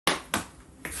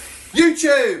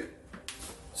YouTube!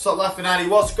 Stop laughing, Annie.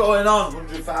 What's going on?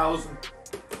 100,000.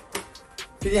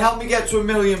 Can you help me get to 1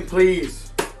 million,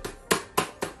 please?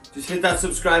 Just hit that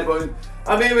subscribe button.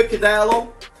 I'm here with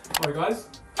Cadelo. Hi guys.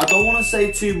 I don't want to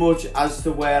say too much as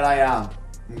to where I am.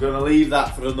 I'm going to leave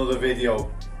that for another video.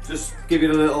 Just give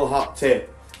you a little hot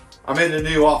tip. I'm in the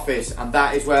new office and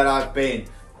that is where I've been.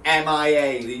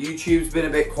 MIA. The YouTube's been a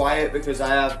bit quiet because I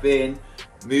have been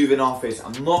moving office.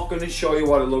 I'm not going to show you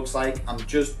what it looks like. I'm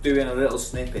just doing a little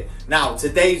snippet. Now,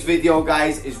 today's video,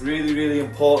 guys, is really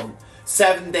important.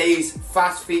 7 days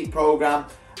fast feet program,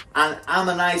 and I'm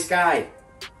a nice guy.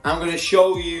 I'm going to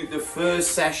show you the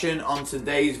first session on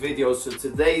today's video. So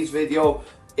today's video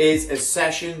is a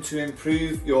session to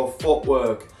improve your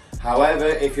footwork. However,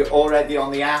 if you're already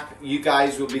on the app, you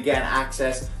guys will be getting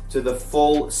access to the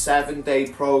full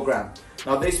 7-day program.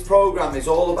 Now, this program is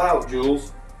all about,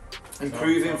 Jules,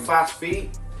 improving fast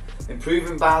feet,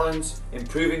 improving balance,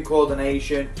 improving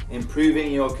coordination,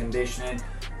 improving your conditioning.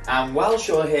 And whilst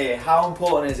you're here, how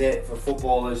important is it for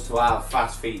footballers to have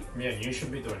fast feet? Yeah, you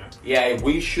should be doing it. Yeah,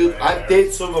 we should. I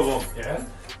did some of them. Yeah?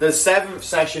 The 7th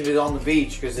session is on the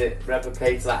beach because it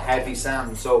replicates that heavy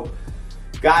sand. So,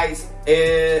 guys,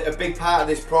 a big part of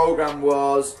this program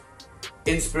was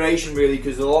inspiration, really,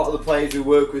 because a lot of the players we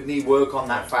work with need work on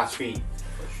that fast feet.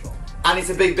 And it's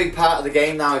a big part of the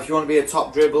game now. If you want to be a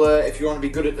top dribbler, if you want to be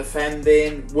good at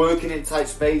defending, working in tight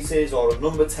spaces, or a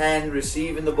number 10,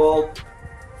 receiving the ball,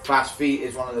 fast feet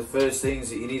is one of the first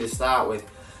things that you need to start with.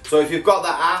 So if you've got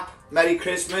that app, Merry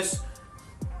Christmas,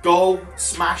 go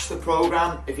smash the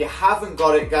program. If you haven't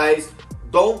got it, guys,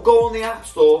 don't go on the App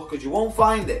Store because you won't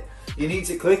find it. You need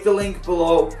to click the link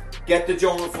below, get the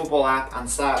Joner Football app and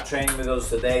start training with us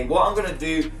today. What I'm going to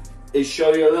do is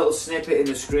show you a little snippet in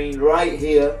the screen right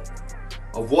here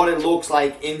of what it looks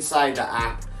like inside the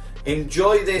app.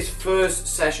 Enjoy this first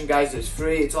session, guys. It's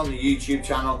free. It's on the YouTube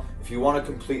channel. If you want to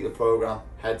complete the program,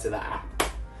 head to the app.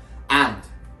 And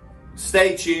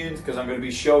stay tuned because I'm going to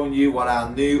be showing you what our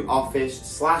new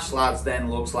office / lads den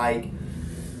looks like.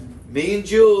 Me and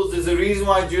Jules, there's a reason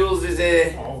why Jules is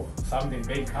here. Oh, something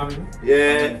big coming.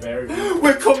 Yeah. Very big.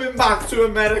 We're coming back to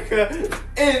America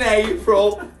in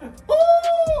April.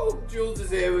 Jules is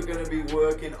here. We're going to be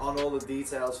working on all the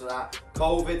details for that.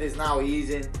 COVID is now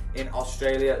easing in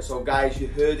Australia. So guys, you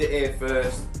heard it here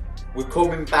first. We're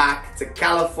coming back to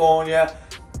California,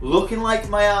 looking like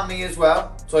Miami as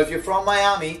well. So if you're from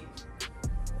Miami,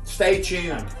 stay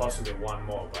tuned. And possibly one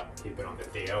more, but keep it on the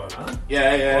DL, huh?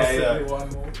 Yeah. One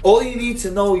more. All you need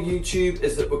to know, YouTube,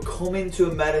 is that we're coming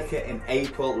to America in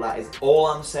April. That is all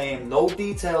I'm saying. No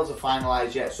details are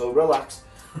finalised yet, so relax.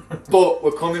 But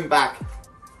we're coming back.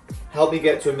 Help me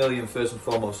get to 1 million first and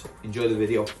foremost. Enjoy the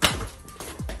video.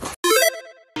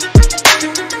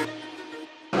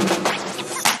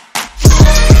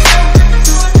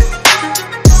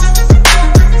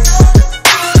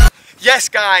 Yes,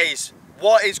 guys,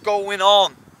 what is going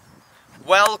on?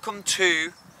 Welcome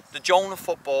to the Joner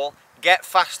Football Get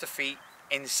Faster Feet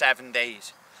in 7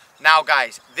 days. Now,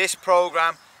 guys, this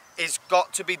program is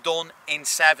got to be done in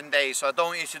 7 days. So I don't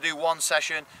want you to do one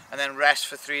session and then rest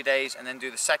for 3 days and then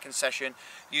do the second session.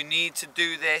 You need to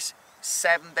do this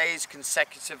 7 days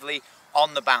consecutively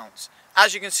on the bounce.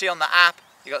 As you can see on the app,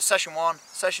 you got session 1,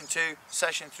 session 2,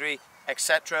 session 3,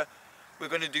 etc. We're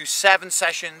going to do 7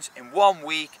 sessions in 1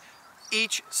 week.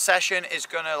 Each session is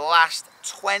going to last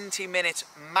 20 minutes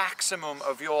maximum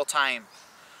of your time.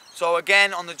 So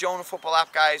again, on the Joner Football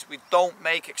app, guys, we don't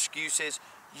make excuses.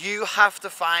 You have to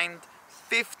find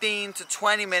 15 to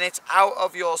 20 minutes out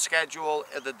of your schedule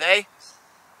of the day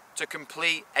to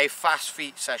complete a fast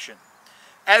feet session.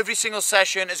 Every single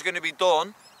session is going to be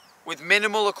done with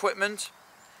minimal equipment,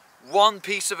 one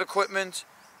piece of equipment.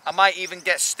 I might even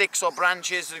get sticks or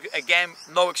branches. Again,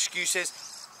 no excuses.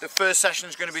 The first session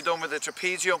is going to be done with a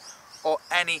trapezium or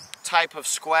any type of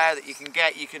square that you can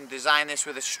get. You can design this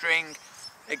with a string.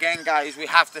 Again, guys, we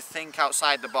have to think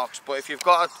outside the box, but if you've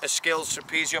got a skills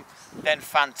trapezium, then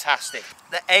fantastic.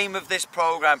 The aim of this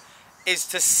program is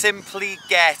to simply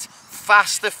get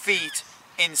faster feet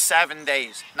in 7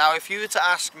 days. Now, if you were to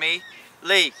ask me,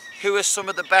 Lee, who are some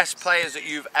of the best players that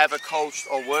you've ever coached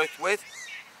or worked with?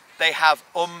 They have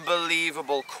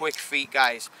unbelievable quick feet,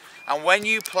 guys. And when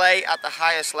you play at the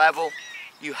highest level,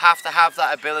 you have to have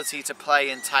that ability to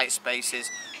play in tight spaces,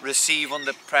 receive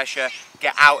under pressure,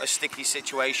 get out of sticky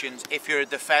situations. If you're a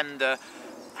defender,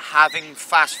 having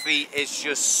fast feet is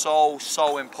just so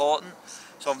important.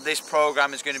 So this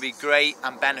program is going to be great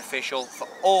and beneficial for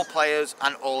all players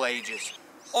and all ages.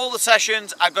 All the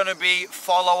sessions are going to be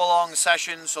follow along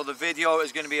sessions, so the video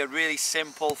is going to be a really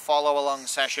simple follow along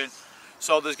session.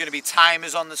 So there's going to be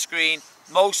timers on the screen,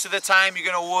 Most of the time you're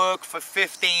going to work for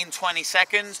 15-20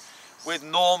 seconds with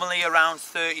normally around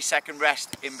 30-second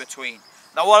rest in between.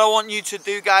 Now what I want you to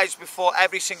do, guys, before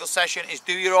every single session is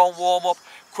do your own warm-up,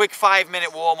 quick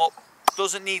 5-minute warm-up.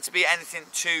 Doesn't need to be anything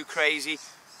too crazy,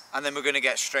 and then we're going to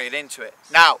get straight into it.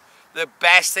 Now, the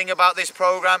best thing about this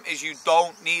program is you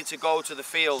don't need to go to the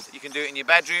field. You can do it in your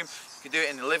bedroom, you can do it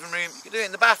in the living room, you can do it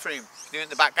in the bathroom, you can do it in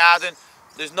the back garden.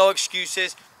 There's no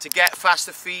excuses to get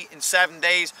faster feet in 7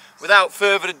 days. Without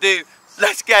further ado,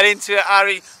 let's get into it,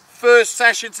 Harry. First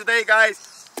session today, guys,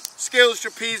 skills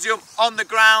trapezium on the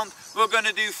ground. We're going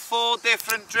to do 4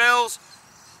 different drills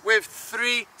with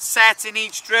 3 sets in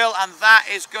each drill, and that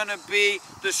is going to be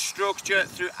the structure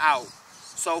throughout.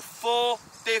 So 4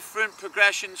 different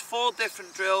progressions, 4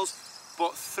 different drills,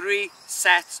 but 3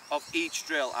 sets of each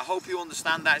drill. I hope you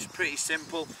understand that. It's pretty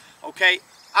simple. Okay,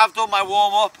 I've done my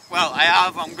warm-up. Well, I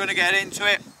have. I'm going to get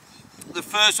into it. The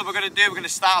first one we're going to do, we're going to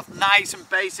start off nice and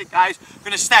basic, guys. We're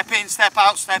going to step in, step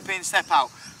out, step in, step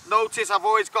out. Notice I've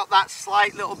always got that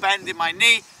slight little bend in my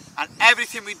knee, and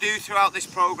everything we do throughout this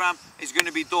program is going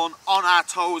to be done on our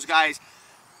toes, guys.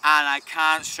 And I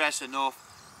can't stress enough,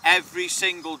 every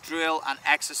single drill and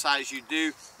exercise you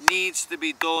do needs to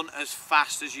be done as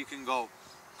fast as you can go.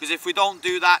 Because if we don't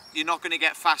do that, you're not going to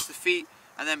get faster feet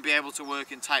and then be able to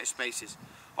work in tight spaces.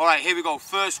 Alright, here we go.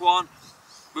 First one,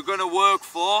 we're going to work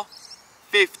for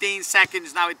 15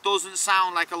 seconds. Now, it doesn't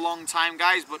sound like a long time,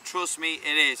 guys, but trust me,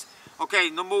 it is. Okay,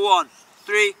 number 1,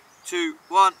 3, 2,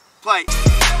 1, play.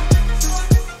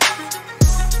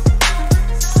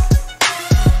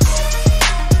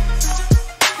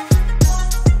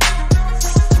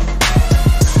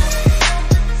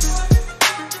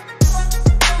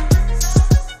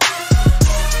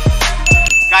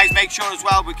 Guys, make sure as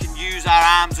well we can use our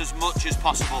arms as much as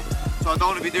possible. So I don't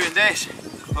want to be doing this.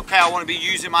 Okay, I want to be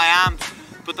using my arms,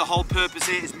 but the whole purpose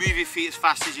here is move your feet as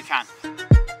fast as you can.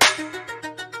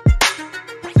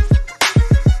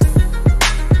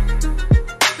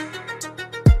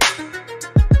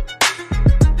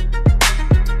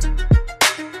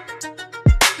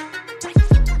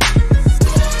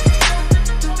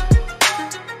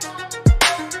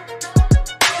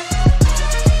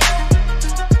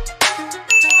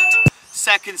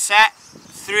 Second set,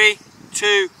 3,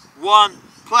 2, 1,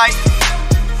 play.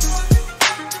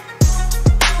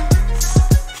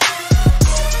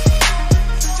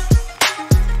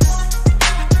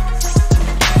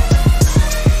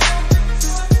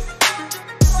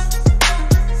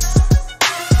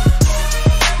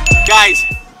 Guys,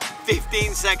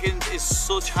 15 seconds is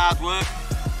such hard work,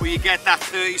 but you get that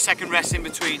 30-second rest in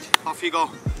between. Off you go.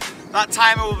 That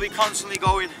timer will be constantly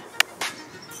going.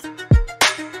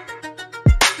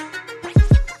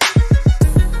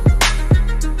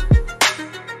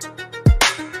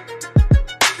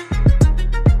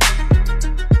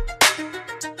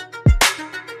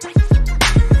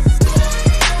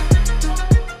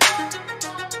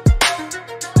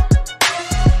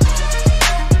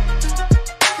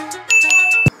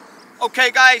 Okay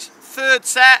guys, third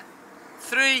set,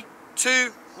 3,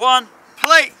 2, 1,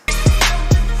 play!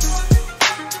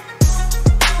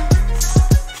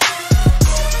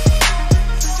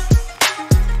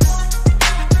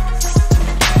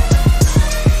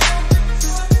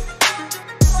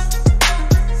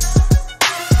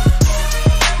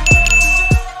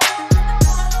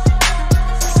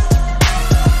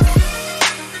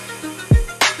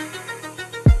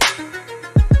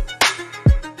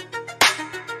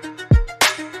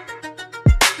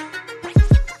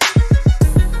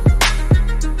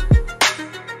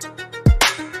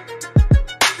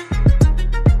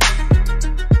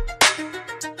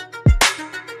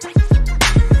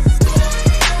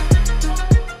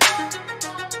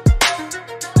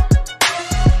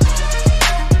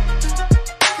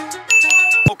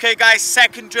 Okay guys,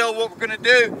 second drill, what we're going to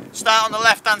do, start on the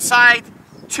left hand side,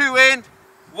 2 in,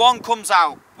 1 comes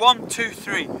out, 1, 2,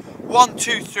 3, 1,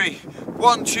 2, 3,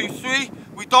 1, 2, 3.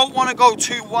 We don't want to go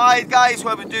too wide, guys,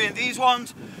 when we're doing these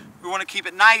ones. We want to keep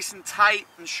it nice and tight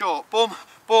and short. Boom,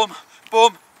 boom,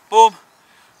 boom, boom.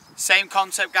 Same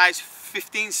concept, guys,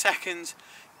 15 seconds.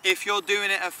 If you're doing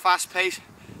it at fast pace,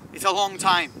 it's a long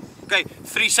time. Okay,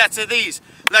 3 sets of these.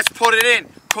 Let's put it in.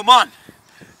 Come on.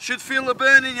 Should feel the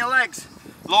burn in your legs.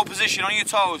 Low position on your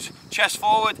toes. Chest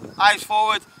forward, eyes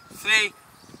forward. 3,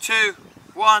 2,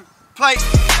 1, play.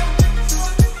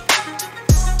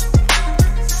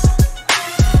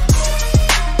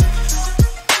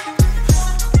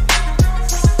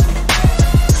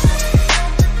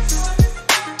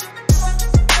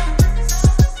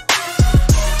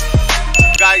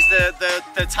 Guys,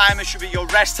 the timer should be, your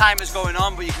rest time is going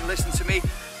on, but you can listen to me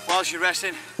whilst you're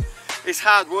resting. It's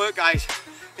hard work, guys.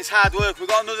 It's hard work. We've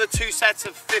got another 2 sets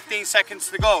of 15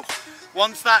 seconds to go.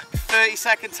 Once that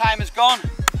 30-second time is gone,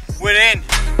 we're in.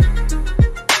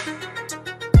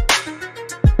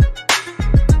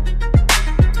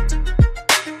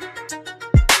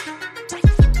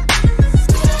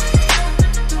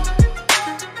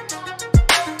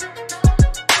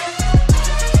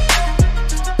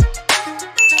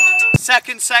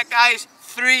 Second set, guys.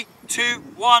 3, 2,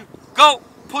 1, go.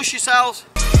 Push yourselves.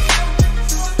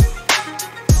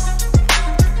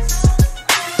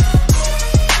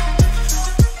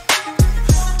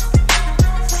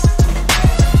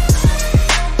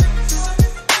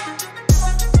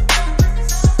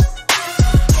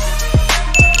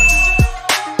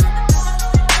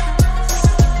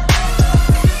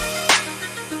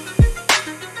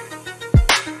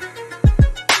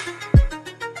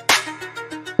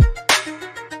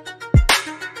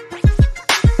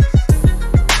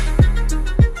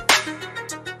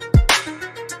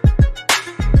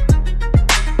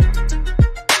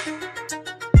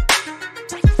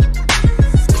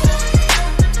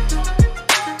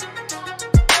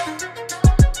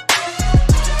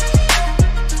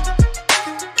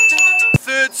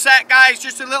 Set, guys,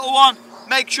 just a little one.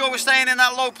 Make sure we're staying in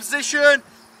that low position.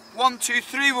 1, 2,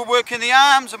 3, we're working the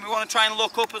arms, and we want to try and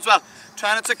look up as well.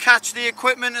 Try not to catch the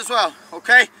equipment as well,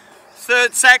 okay?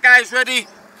 Third set, guys, ready?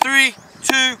 3,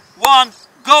 2, 1,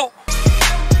 go.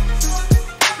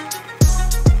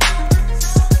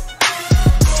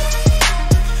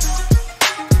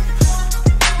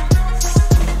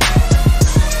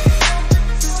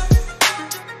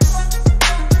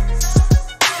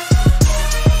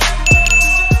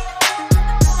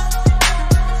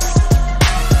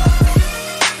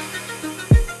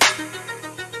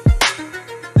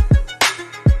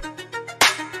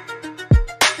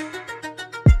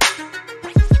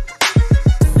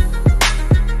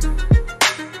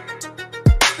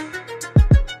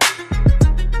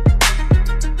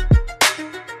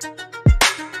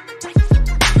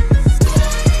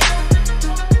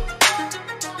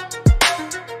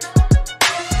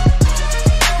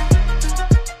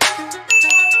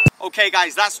 Okay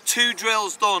guys, that's 2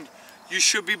 drills done. You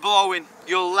should be blowing,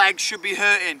 your legs should be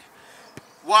hurting.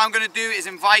 What I'm going to do is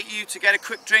invite you to get a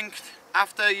quick drink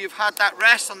after you've had that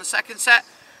rest on the second set,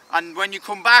 and when you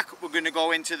come back we're going to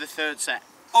go into the third set.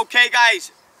 Okay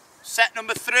guys, set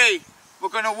number 3, we're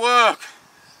going to work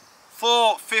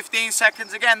for 15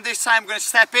 seconds again. This time we're going to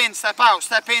step in, step out,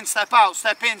 step in, step out,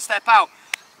 step in, step out.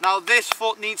 Now this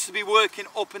foot needs to be working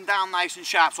up and down nice and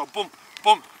sharp, so bump,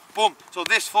 bump, bump. So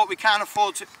this foot we can't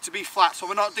afford to be flat, so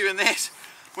we're not doing this.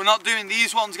 We're not doing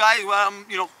these ones, guys, where I'm,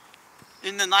 you know,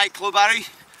 in the nightclub Harry,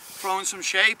 throwing some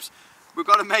shapes. We've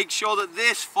got to make sure that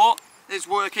this foot is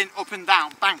working up and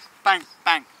down, bang, bang,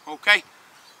 bang, okay?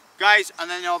 Guys, and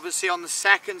then obviously on the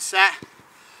second set,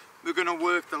 we're going to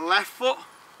work the left foot,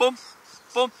 bump,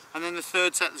 bump, and then the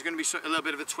third set there's going to be a little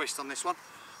bit of a twist on this one.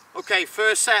 Okay,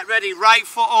 first set, ready, right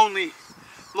foot only.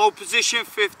 Low position,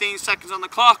 15 seconds on the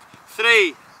clock.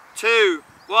 3, 2,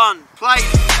 1, play.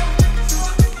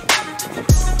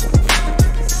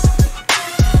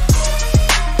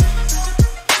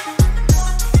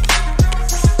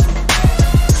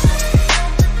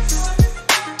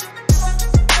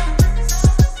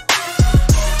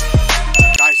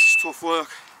 Guys, it's tough work.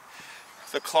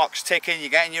 The clock's ticking, you're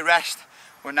getting your rest.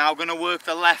 We're now going to work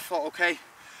the left foot, okay?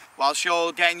 Whilst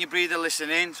you're getting your breather, listen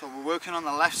in. So we're working on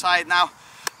the left side now.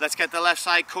 Let's get the left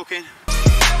side cooking.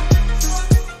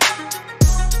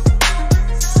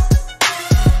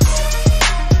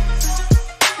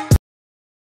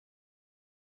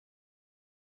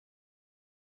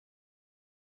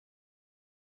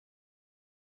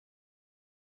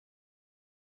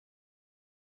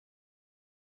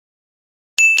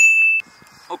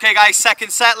 Okay guys,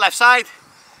 second set, left side,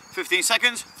 15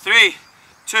 seconds, 3,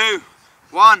 2,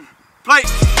 1, play!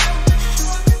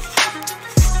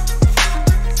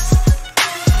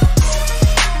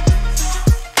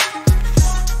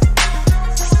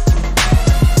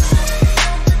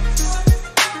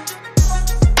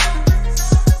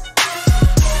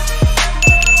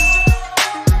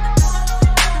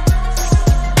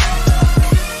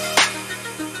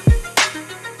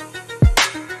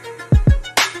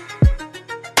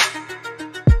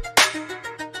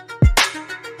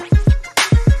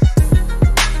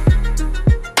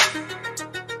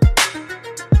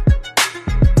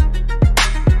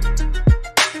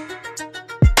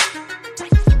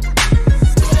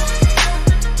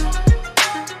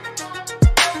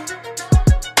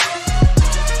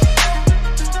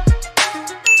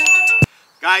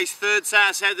 Guys, third set,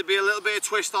 I said there'd be a little bit of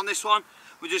twist on this one.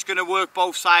 We're just going to work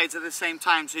both sides at the same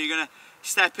time. So you're going to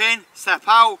step in, step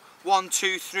out, 1,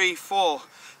 2, 3, 4.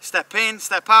 Step in,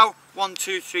 step out. 1,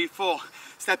 2, 3, 4.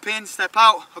 Step in, step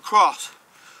out, across.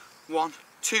 1,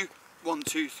 2, 1,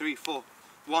 2, 3, 4.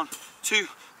 1, 2,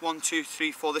 1, 2,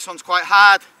 3, 4. This one's quite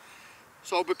hard.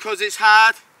 So because it's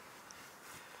hard,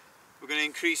 we're going to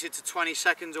increase it to 20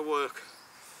 seconds of work.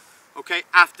 Okay,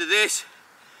 after this,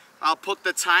 I'll put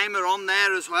the timer on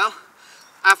there as well.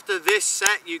 After this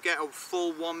set, you get a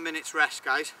full 1 minute's rest,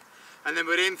 guys. And then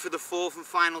we're in for the fourth and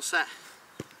final set.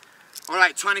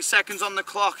 Alright, 20 seconds on the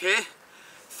clock here.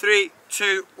 3,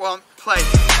 2, 1, play.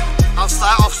 I'll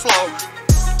start off slow.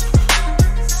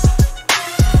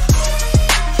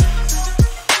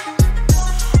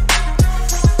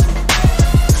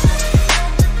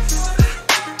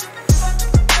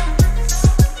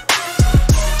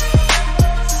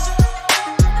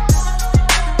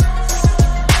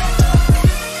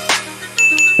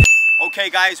 Okay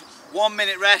guys, 1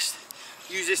 minute rest.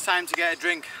 Use this time to get a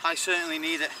drink. I certainly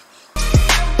need it.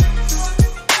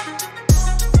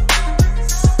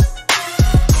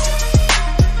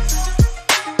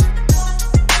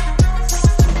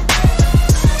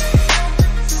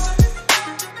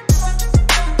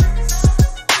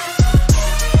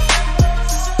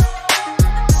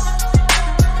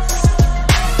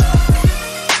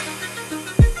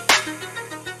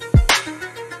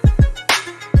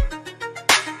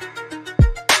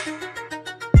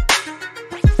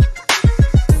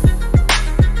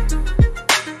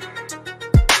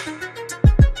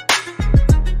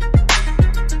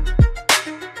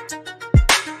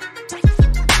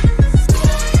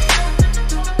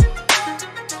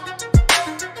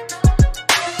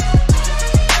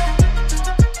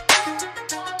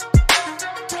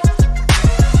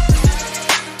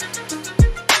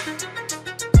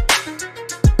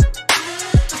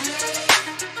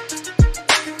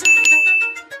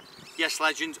 Yes,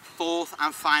 legends, fourth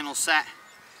and final set.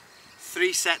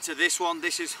 3 sets of this one.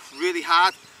 This is really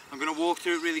hard. I'm going to walk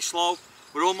through it really slow.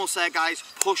 We're almost there, guys.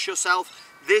 Push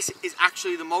yourself. This is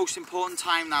actually the most important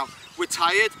time now. We're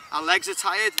tired, our legs are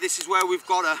tired. This is where we've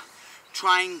got to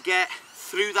try and get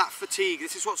through that fatigue.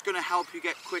 This is what's going to help you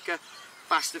get quicker,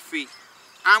 faster feet.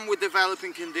 And we're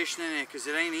developing conditioning here because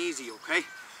it ain't easy, okay?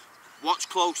 Watch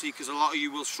closely because a lot of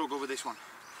you will struggle with this one.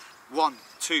 1,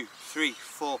 2, 3,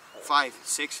 4, 5,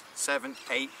 6, 7,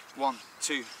 8. 1,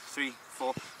 2, 3,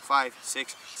 4, 5,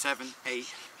 6, 7, 8.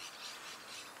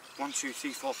 1, 2,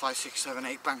 3, 4, 5, 6, 7,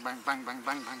 8. Bang, bang, bang, bang,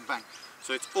 bang, bang, bang.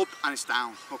 So it's up and it's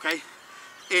down, okay?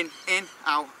 In,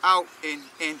 out, out, in,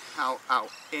 out, out,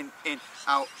 in,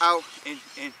 out, out,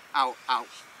 in, out, out.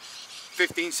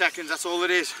 15 seconds, that's all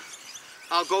it is.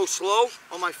 I'll go slow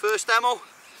on my first demo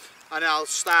and I'll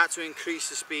start to increase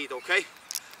the speed, okay?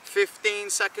 15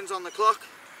 seconds on the clock.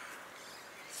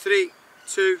 3,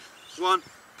 2, 1,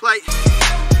 play.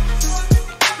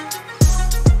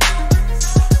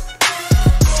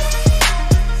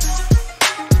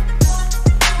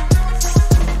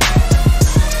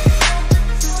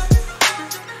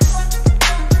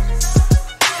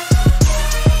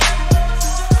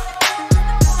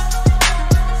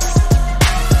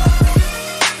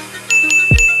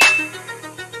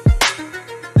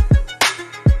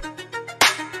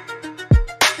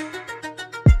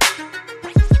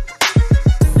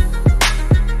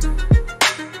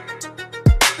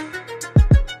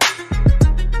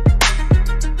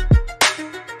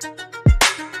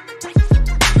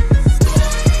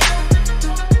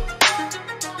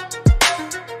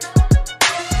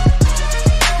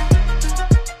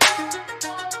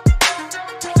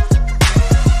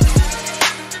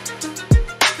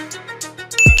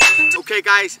 Okay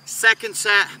guys, second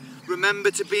set.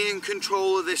 Remember to be in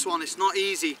control of this one, it's not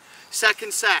easy.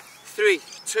 Second set, 3,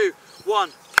 2, 1,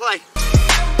 play.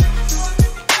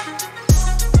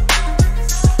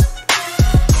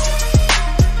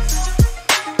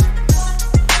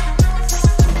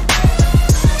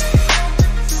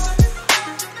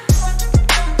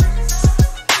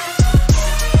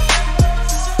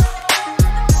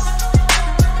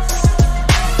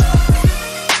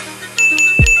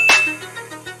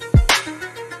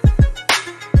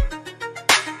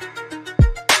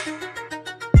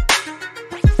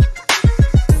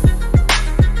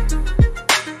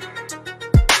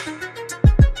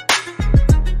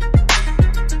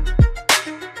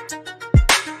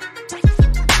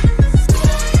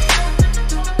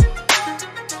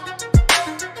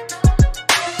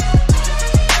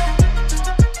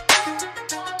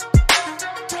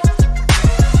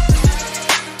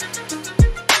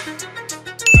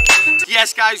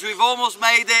 Yes guys, we've almost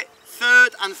made it.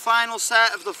 Third and final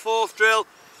set of the fourth drill.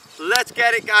 Let's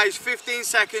get it guys, 15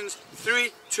 seconds,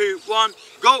 3, 2, 1,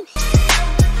 go!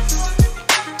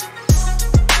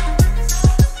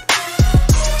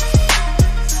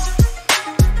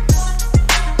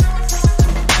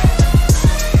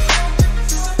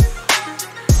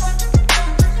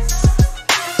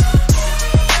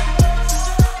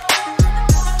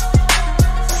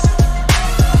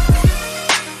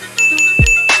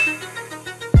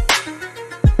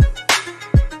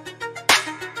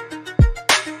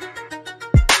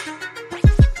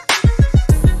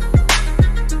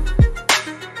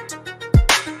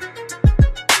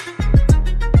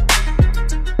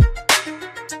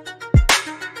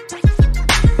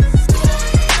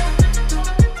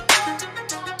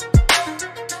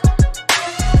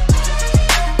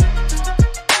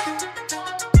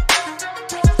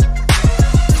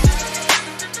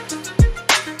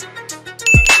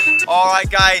 Alright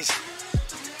guys,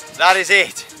 that is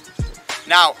it.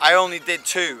 Now, I only did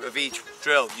 2 of each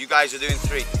drill. You guys are doing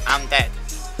 3. I'm dead.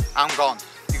 I'm gone.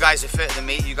 You guys are fitter than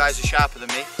me. You guys are sharper than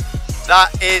me.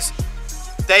 That is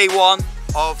day 1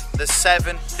 of the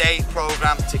 7-day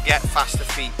program to get faster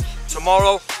feet.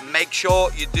 Tomorrow, make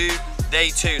sure you do day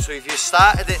 2. So if you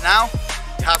started it now,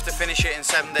 you have to finish it in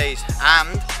 7 days.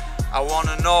 And I want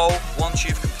to know, once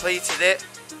you've completed it,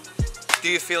 do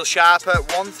you feel sharper?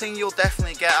 One thing you'll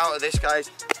definitely get out of this,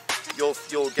 guys,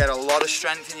 you'll get a lot of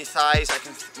strength in your thighs.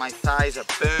 My thighs are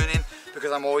burning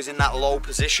because I'm always in that low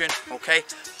position, okay?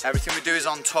 Everything we do is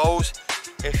on toes.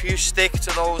 If you stick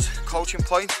to those coaching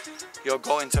points, you're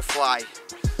going to fly.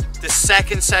 The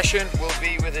second session will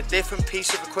be with a different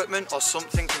piece of equipment or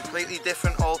something completely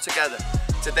different altogether.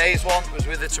 Today's one was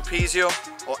with a trapezium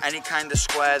or any kind of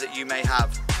square that you may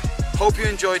have. Hope you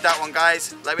enjoyed that one,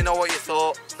 guys. Let me know what you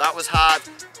thought. That was hard.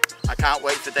 I can't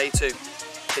wait for day 2.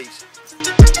 Peace.